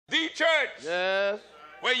church. Yes.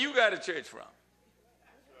 Where you got a church from?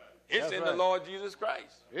 It's That's in right. the Lord Jesus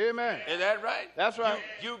Christ. Amen. Is that right? That's right.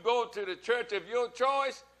 You go to the church of your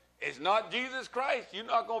choice. It's not Jesus Christ. You're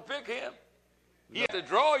not going to pick him. He has to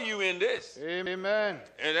draw you in this. Amen.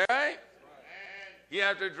 Is that right? He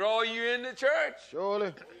has to draw you in the church.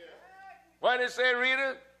 Surely. What did it say,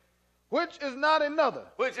 Rita? Which is not another.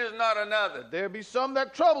 Which is not another. There be some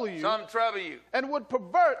that trouble you. Some trouble you. And would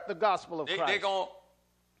pervert the gospel of Christ. They're going to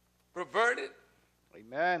pervert it.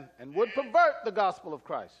 Amen. And would pervert the gospel of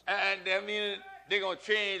Christ. And that means they're going to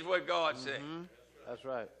change what God said. That's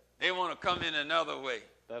right. They want to come in another way.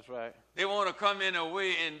 That's right. They want to come in a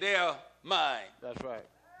way in their mind. That's right.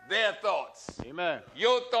 Their thoughts. Amen.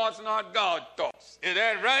 Your thoughts not God's thoughts. Is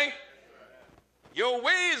that right? Your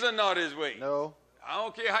ways are not his ways. No. I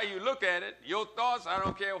don't care how you look at it. Your thoughts, I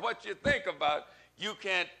don't care what you think about. You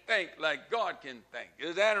can't think like God can think.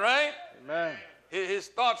 Is that right? Amen. His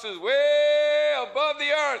thoughts is way above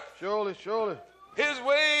the earth. Surely, surely. His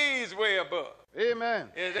ways way above. Amen.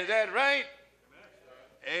 Is that right?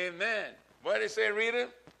 Amen. What did it say, Rita?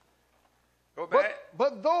 Go back.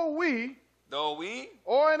 But though we,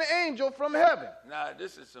 or an angel from heaven. Now,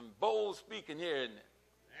 this is some bold speaking here, isn't it?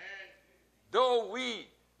 Though we,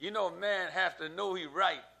 man have to know he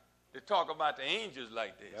right to talk about the angels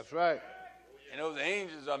like this. That's right. And those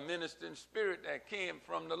angels are ministering spirit that came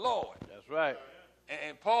from the Lord. That's right.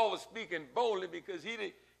 And Paul was speaking boldly because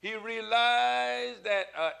he realized that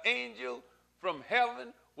an angel from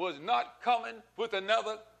heaven was not coming with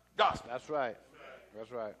another gospel. That's right.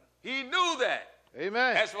 That's right. He knew that.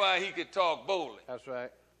 Amen. That's why he could talk boldly. That's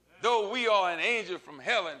right. Though we are an angel from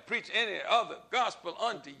heaven, preach any other gospel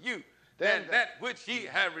unto you than that which ye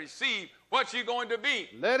have received, what you going to be?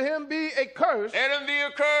 Let him be a curse. Let him be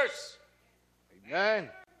a curse. Amen.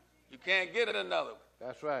 You can't get it another way.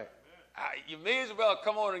 That's right. You may as well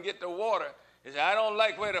come on and get the water. You say, I don't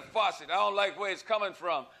like where the faucet, I don't like where it's coming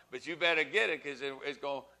from, but you better get it because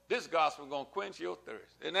this gospel is going to quench your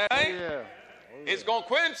thirst. Isn't that right? Oh, yeah. Oh, yeah. It's going to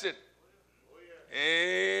quench it.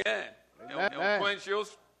 Amen. It'll quench your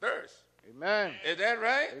thirst. Amen. Is that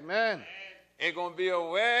right? Amen. It's going to be a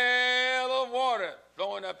well of water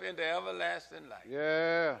flowing up into everlasting life.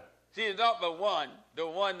 Yeah. See, it's not but one, the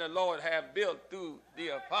one the Lord have built through the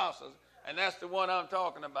apostles, and that's the one I'm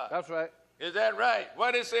talking about. That's right. Is that right?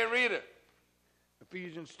 What did it say, reader?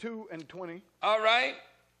 Ephesians 2:20. All right.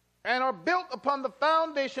 And are built upon the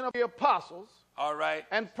foundation of the apostles. All right.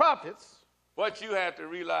 And prophets. What you have to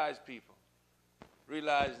realize, people,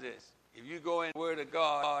 realize this. If you go in the Word of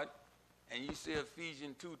God and you see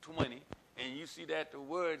Ephesians 2:20, and you see that the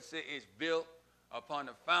Word says it's built upon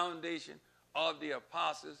the foundation of the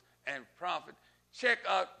apostles and prophets, check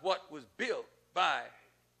out what was built by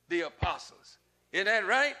the apostles. Isn't that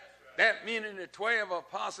right? That meaning the 12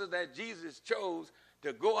 apostles that Jesus chose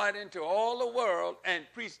to go out into all the world and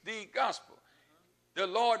preach the gospel. The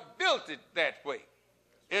Lord built it that way.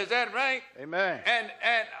 Is that right? Amen. And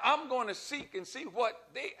I'm going to seek and see what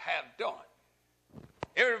they have done.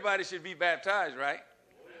 Everybody should be baptized, right?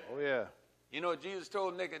 Oh, yeah. Jesus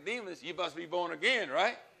told Nicodemus, you must be born again,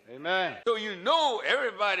 right? Amen. So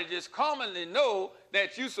everybody just commonly know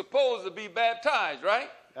that you're supposed to be baptized, right?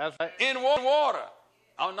 That's right. In water.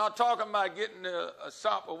 I'm not talking about getting a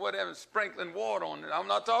sop or whatever and sprinkling water on it. I'm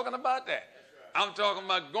not talking about that. I'm talking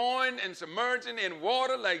about going and submerging in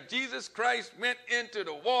water like Jesus Christ went into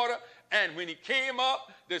the water, and when he came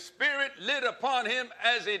up, the Spirit lit upon him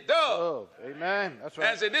as a dove. Oh, amen. That's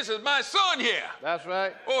right. And said, this is my son here. That's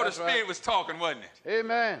right. Oh, That's the Spirit right. was talking, wasn't it?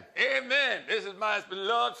 Amen. Amen. This is my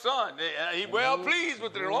beloved son. He well pleased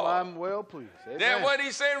with the Lord. I'm well pleased. Amen. Then what did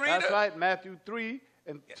he say, Rita? That's right. Matthew 3:16.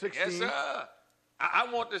 Yes, sir. I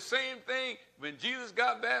want the same thing when Jesus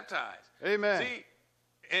got baptized. Amen. See,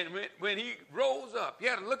 and when he rose up, you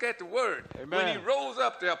have to look at the word. Amen. When he rose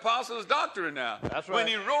up, the apostles' doctrine now. That's right. When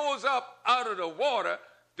he rose up out of the water,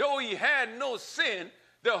 though he had no sin,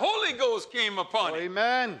 the Holy Ghost came upon him.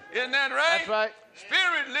 Amen. Isn't that right? That's right.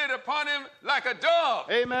 Spirit lit upon him like a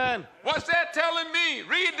dove. Amen. What's that telling me?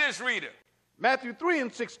 Read this, reader. Matthew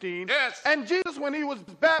 3:16. Yes. And Jesus, when he was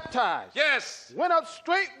baptized, Yes. went up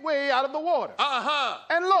straightway out of the water.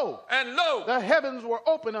 And lo, the heavens were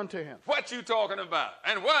open unto him. What you talking about?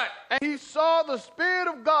 And what? And he saw the Spirit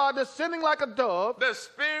of God descending like a dove. The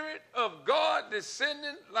Spirit of God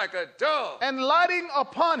descending like a dove. And lighting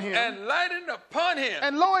upon him. And lighting upon him.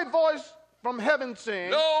 And lo, a voice from heaven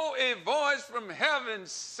saying. Lo, a voice from heaven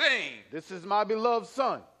saying. This is my beloved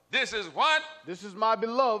Son. This is what? This is my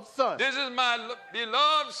beloved Son. This is my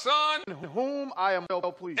beloved Son. In whom I am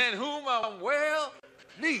well pleased. In whom I am well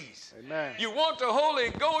please. Amen. You want the Holy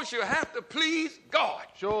Ghost, you have to please God.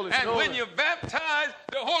 Surely, and surely. when you're baptized,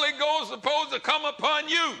 the Holy Ghost is supposed to come upon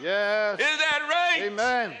you. Yes. Is that right?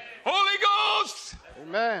 Amen. Holy Ghost.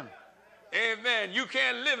 Amen. Amen. You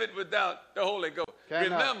can't live it without the Holy Ghost. Cannot.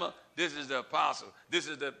 Remember, this is the apostle. This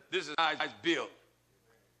is how it's built.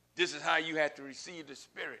 This is how you have to receive the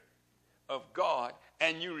Spirit of God,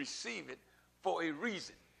 and you receive it for a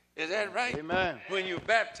reason. Is that right? Amen. When you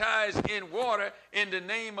baptize in water in the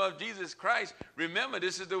name of Jesus Christ, remember,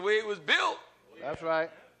 this is the way it was built. That's right.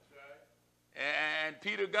 And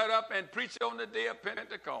Peter got up and preached on the day of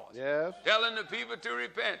Pentecost. Yes. Telling the people to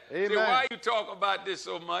repent. Amen. Say, why you talk about this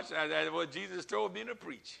so much? That's what Jesus told me to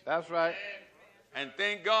preach. That's right. And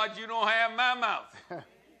thank God you don't have my mouth.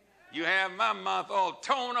 You have my mouth all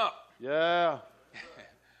torn up. Yeah.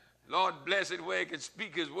 Lord bless it where he can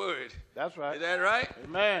speak his word. That's right. Is that right?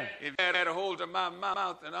 Amen. If you had a hold of my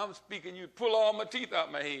mouth and I'm speaking, you'd pull all my teeth out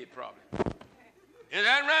my head probably. Is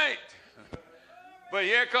that right? But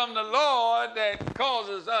here comes the Lord that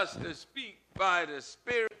causes us to speak by the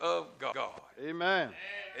Spirit of God. Amen.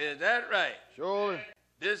 Is that right? Surely.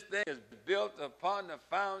 This thing is built upon the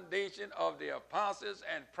foundation of the apostles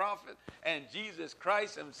and prophets, and Jesus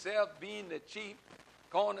Christ himself being the chief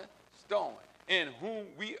cornerstone, in whom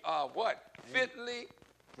we are what? Fitly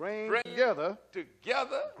Bring together,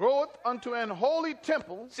 groweth unto an holy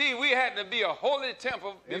temple. See, we had to be a holy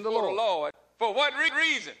temple before the Lord. For what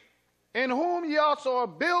reason? In whom ye also are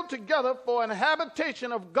built together for an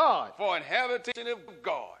habitation of God. For an habitation of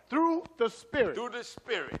God. Through the Spirit. Through the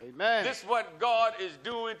Spirit. Amen. This is what God is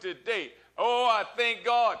doing today. Oh, I thank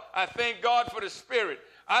God. I thank God for the Spirit.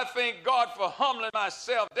 I thank God for humbling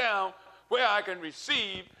myself down where I can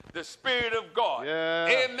receive the Spirit of God.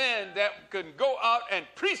 Yeah. Amen. That can go out and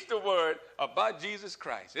preach the word about Jesus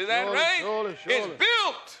Christ. Is that right? Surely. It's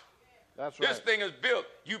built. That's right. This thing is built.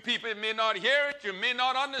 You people may not hear it, you may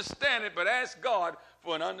not understand it, but ask God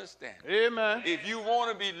for an understanding. Amen. If you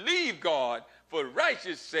want to believe God for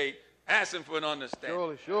righteous sake, ask him for an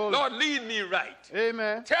understanding. Surely. Lord, lead me right.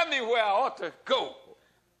 Amen. Tell me where I ought to go.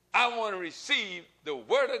 I want to receive the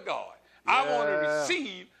word of God. Yeah. I want to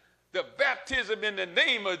receive the baptism in the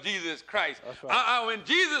name of Jesus Christ. That's right. When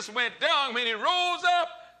Jesus went down, when he rose up,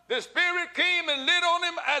 the Spirit came and lit on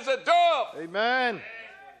him as a dove. Amen.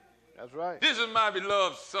 That's right. This is my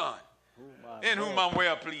beloved Son, in whom I'm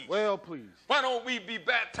well pleased. Well pleased. Why don't we be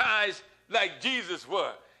baptized like Jesus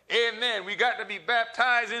was? Amen. We got to be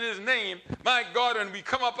baptized in his name. My God, when we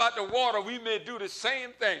come up out the water, we may do the same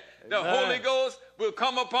thing. Amen. The Holy Ghost will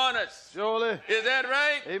come upon us. Surely. Is that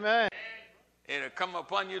right? Amen. It'll come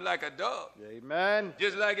upon you like a dove. Amen.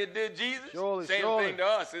 Just like it did Jesus. Surely. Same thing to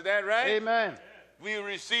us. Is that right? Amen. We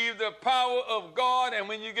receive the power of God, and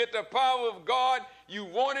when you get the power of God, you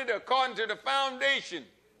want it according to the foundation.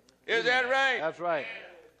 Is that right? That's right.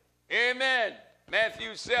 Amen.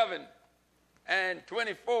 Matthew 7 and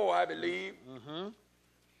 24, I believe. Mm-hmm.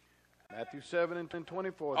 Matthew 7 and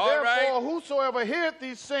 24. All Therefore, right. whosoever heareth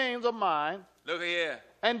these sayings of mine, look here,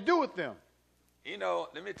 and doeth them. You know,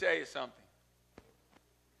 let me tell you something.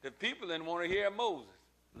 The people didn't want to hear Moses.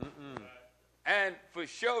 Mm-mm. And for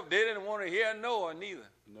sure, they didn't want to hear Noah neither.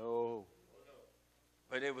 No.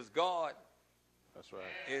 But it was God. That's right.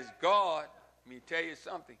 It's God. Let me tell you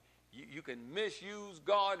something. You can misuse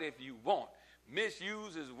God if you want.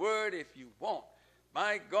 Misuse his word if you want.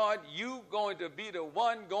 My God, you going to be the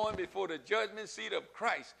one going before the judgment seat of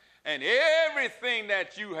Christ. And everything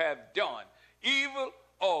that you have done, evil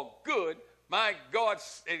or good, my God,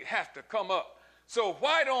 it has to come up. So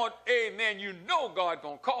why don't, amen, you know God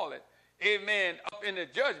going to call it, amen, up in the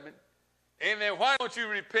judgment. Amen. Why don't you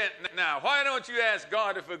repent now? Why don't you ask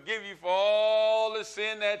God to forgive you for all the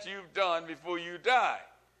sin that you've done before you die?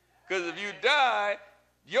 Because if you die,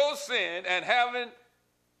 your sin, and haven't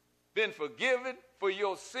been forgiven for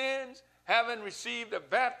your sins, haven't received the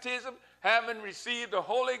baptism, haven't received the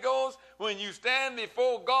Holy Ghost, when you stand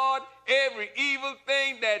before God, every evil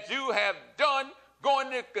thing that you have done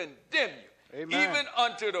going to condemn you. Amen. Even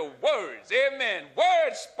unto the words. Amen.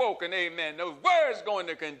 Words spoken. Amen. Those words going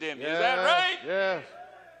to condemn you. Is that right? Yes.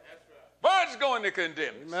 Words going to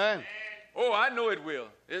condemn you. Amen. Oh, I know it will.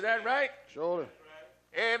 Is that right? Surely.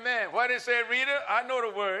 Amen. What did it say, reader? I know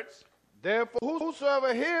the words. Therefore,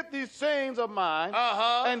 whosoever heareth these sayings of mine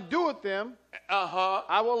and doeth them,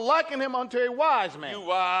 I will liken him unto a wise man. You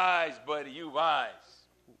wise, buddy. You wise.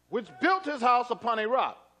 Which built his house upon a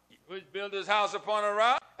rock. Which built his house upon a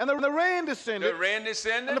rock. And the rain descended. The rain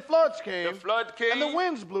descended. And the floods came. The flood came. And the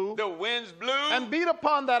winds blew. The winds blew. And beat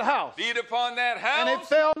upon that house. Beat upon that house. And it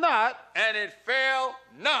fell not. And it fell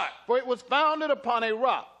not. For it was founded upon a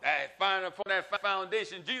rock. Upon that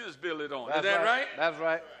foundation Jesus built it on. That's Is that right? That's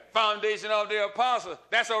right. Foundation of the apostles.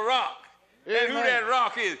 That's a rock. Amen. And who that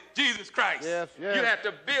rock is? Jesus Christ. Yes, yes. You have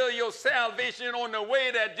to build your salvation on the way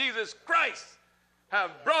that Jesus Christ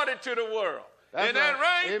have brought it to the world. Isn't that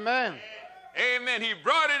right? Amen. Amen. He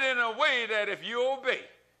brought it in a way that if you obey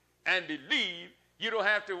and believe, you don't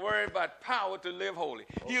have to worry about power to live holy.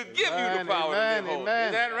 He'll give you the power to live holy.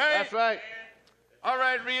 Is that right? That's right. All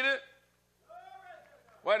right, read it.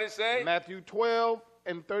 What did it say? Matthew 12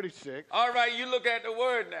 and 36. All right, you look at the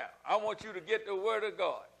word now. I want you to get the word of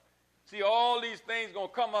God. See, all these things going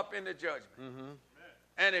to come up in the judgment. Mm-hmm.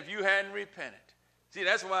 And if you hadn't repented. See,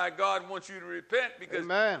 that's why God wants you to repent, because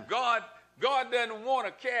God doesn't want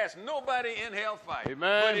to cast nobody in hellfire.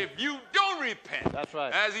 Amen. But if you don't repent, that's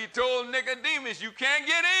right. As he told Nicodemus, you can't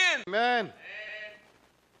get in. Amen.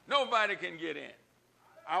 Nobody can get in.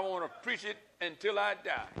 I want to preach it until I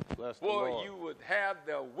die. Bless the Boy, Lord. you would have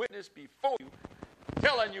the witness before you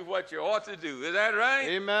telling you what you ought to do. Is that right?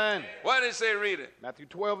 Amen. What did it say? Read it. Matthew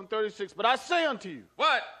 12 and 36. But I say unto you,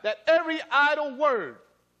 what? That every idle word.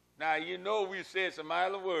 Now, you know we said some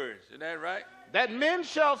idle words. Is that right? That men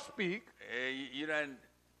shall speak. You don't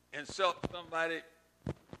insult somebody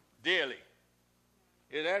daily.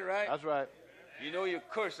 Is that right? That's right. You know you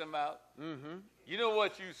curse them out. Mm-hmm. You know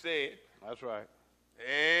what you said. That's right.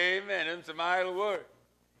 Amen. Them some idle words.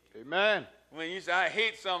 Amen. When you say, I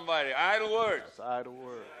hate somebody, idle words. That's idle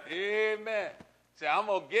words. Amen. Say, I'm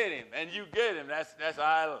going to get him, and you get him. That's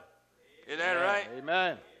idle. Is that right?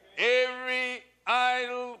 Amen. Every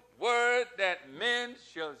idle word that men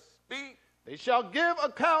shall speak, they shall give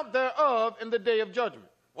account thereof in the day of judgment.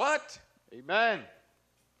 What? Amen.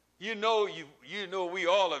 You know we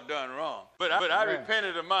all have done wrong. But I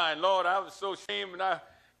repented of mine. Lord, I was so ashamed, and I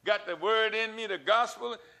got the word in me, the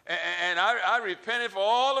gospel, and I repented for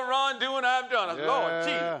all the wrongdoing I've done. I said, Lord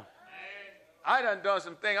Jesus, I done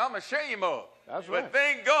some things I'm ashamed of. That's right. But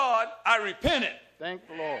thank God I repented. Thank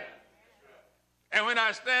the Lord. And when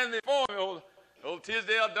I stand before him, old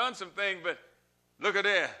Tisdale done some things, but look at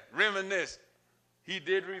there, reminisce. He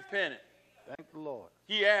did repent. Thank the Lord.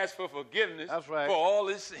 He asked for forgiveness. That's right. For all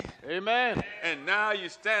his sins. Amen. And now you're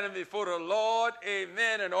standing before the Lord,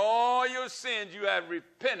 amen, and all your sins you have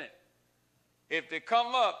repented. If they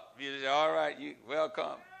come up, you say, all right, you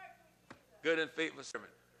welcome. Good and faithful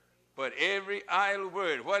servant. But every idle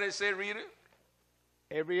word, what did it say, reader?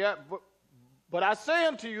 But I say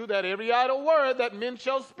unto you that every idle word that men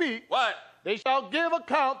shall speak, what? They shall give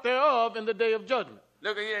account thereof in the day of judgment.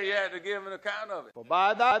 Look at here, you have to give an account of it. For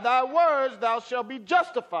by thy words thou shalt be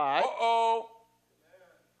justified. Uh-oh.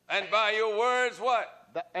 And by your words what?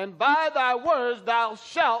 And by thy words thou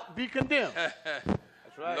shalt be condemned.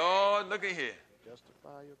 That's right. Lord, look at here.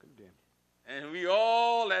 Justify or condemn. And we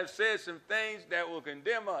all have said some things that will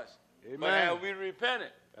condemn us. Amen. But have we repented?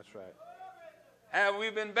 That's right. Have we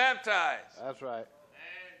been baptized? That's right.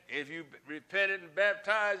 If you repented and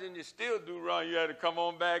baptized and you still do wrong, you have to come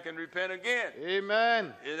on back and repent again.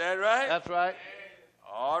 Amen. Is that right? That's right.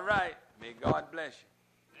 All right. May God bless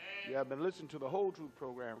you. You have been listening to the Whole Truth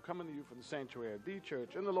program coming to you from the sanctuary of the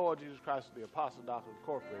Church in the Lord Jesus Christ of the Apostle Doctrine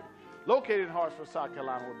Incorporated, located in Hartsville, South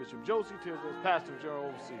Carolina, where Bishop Josie Tisdale is pastor and general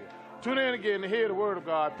overseer. Tune in again to hear the word of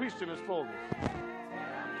God preached in its fullness.